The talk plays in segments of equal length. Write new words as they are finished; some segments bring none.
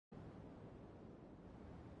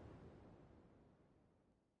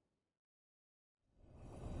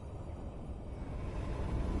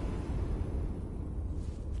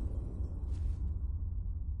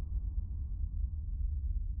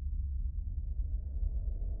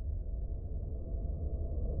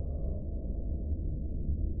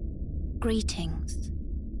Greetings,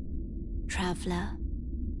 traveler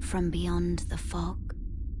from beyond the fog.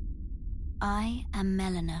 I am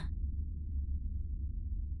Melina.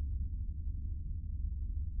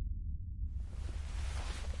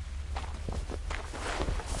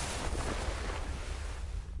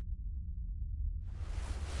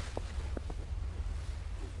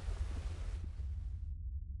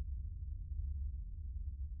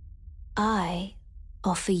 I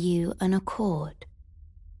offer you an accord.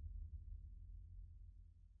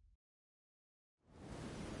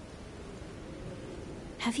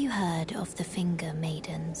 Have you heard of the Finger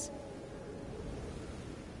Maidens?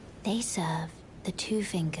 They serve the two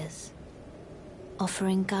fingers,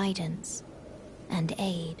 offering guidance and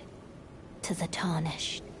aid to the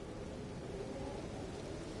tarnished.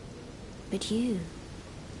 But you,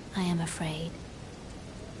 I am afraid,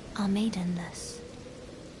 are maidenless.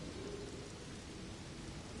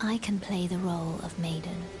 I can play the role of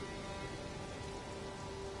maiden,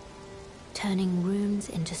 turning runes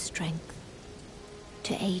into strength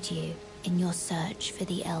to aid you in your search for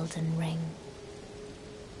the Elden Ring.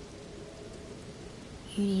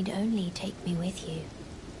 You need only take me with you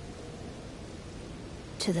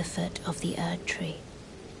to the foot of the Erd Tree.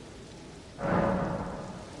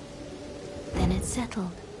 Then it's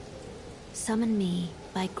settled. Summon me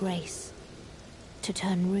by grace to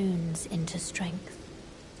turn runes into strength.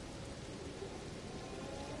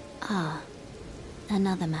 Ah,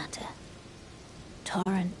 another matter.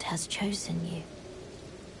 Torrent has chosen you.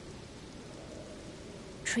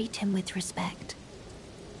 Treat him with respect.